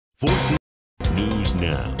14 News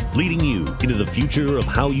Now, leading you into the future of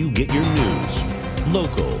how you get your news.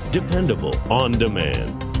 Local, dependable, on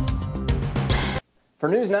demand. For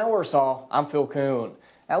News Now Warsaw, I'm Phil Kuhn.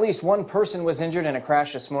 At least one person was injured in a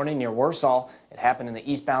crash this morning near Warsaw. It happened in the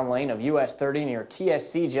eastbound lane of US 30 near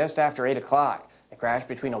TSC just after 8 o'clock. The crash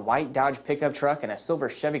between a white Dodge pickup truck and a silver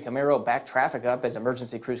Chevy Camaro backed traffic up as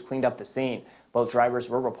emergency crews cleaned up the scene. Both drivers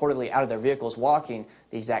were reportedly out of their vehicles walking.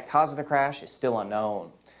 The exact cause of the crash is still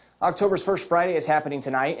unknown. October's First Friday is happening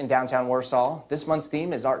tonight in downtown Warsaw. This month's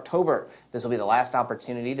theme is Arttober. This will be the last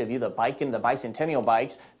opportunity to view the bike and the bicentennial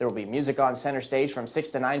bikes. There will be music on center stage from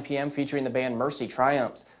 6 to 9 p.m. featuring the band Mercy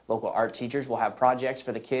Triumphs. Local art teachers will have projects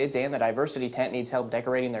for the kids, and the diversity tent needs help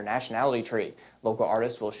decorating their nationality tree. Local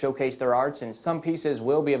artists will showcase their arts, and some pieces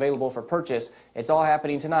will be available for purchase. It's all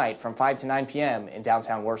happening tonight from 5 to 9 p.m. in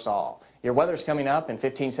downtown Warsaw. Your weather's coming up in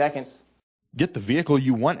 15 seconds. Get the vehicle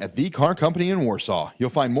you want at The Car Company in Warsaw. You'll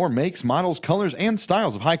find more makes, models, colors, and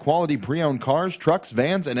styles of high-quality pre-owned cars, trucks,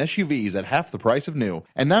 vans, and SUVs at half the price of new.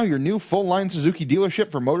 And now your new full-line Suzuki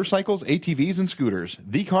dealership for motorcycles, ATVs, and scooters.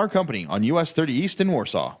 The Car Company on US 30 East in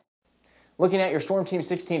Warsaw. Looking at your Storm Team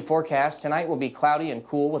 16 forecast, tonight will be cloudy and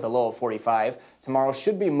cool with a low of 45. Tomorrow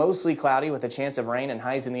should be mostly cloudy with a chance of rain and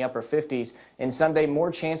highs in the upper 50s. And Sunday,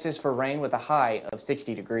 more chances for rain with a high of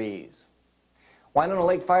 60 degrees. Winona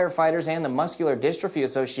Lake firefighters and the Muscular Dystrophy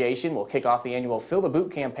Association will kick off the annual Fill the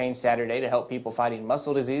Boot campaign Saturday to help people fighting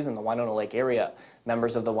muscle disease in the Winona Lake area.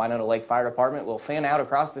 Members of the Winona Lake Fire Department will fan out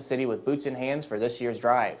across the city with boots in hands for this year's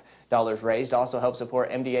drive. Dollars raised also help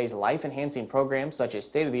support MDA's life-enhancing programs such as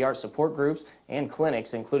state-of-the-art support groups and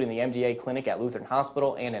clinics, including the MDA clinic at Lutheran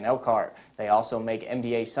Hospital and in Elkhart. They also make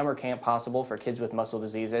MDA summer camp possible for kids with muscle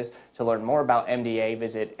diseases. To learn more about MDA,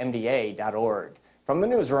 visit mda.org. From the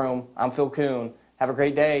newsroom, I'm Phil Kuhn. Have a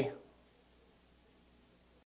great day.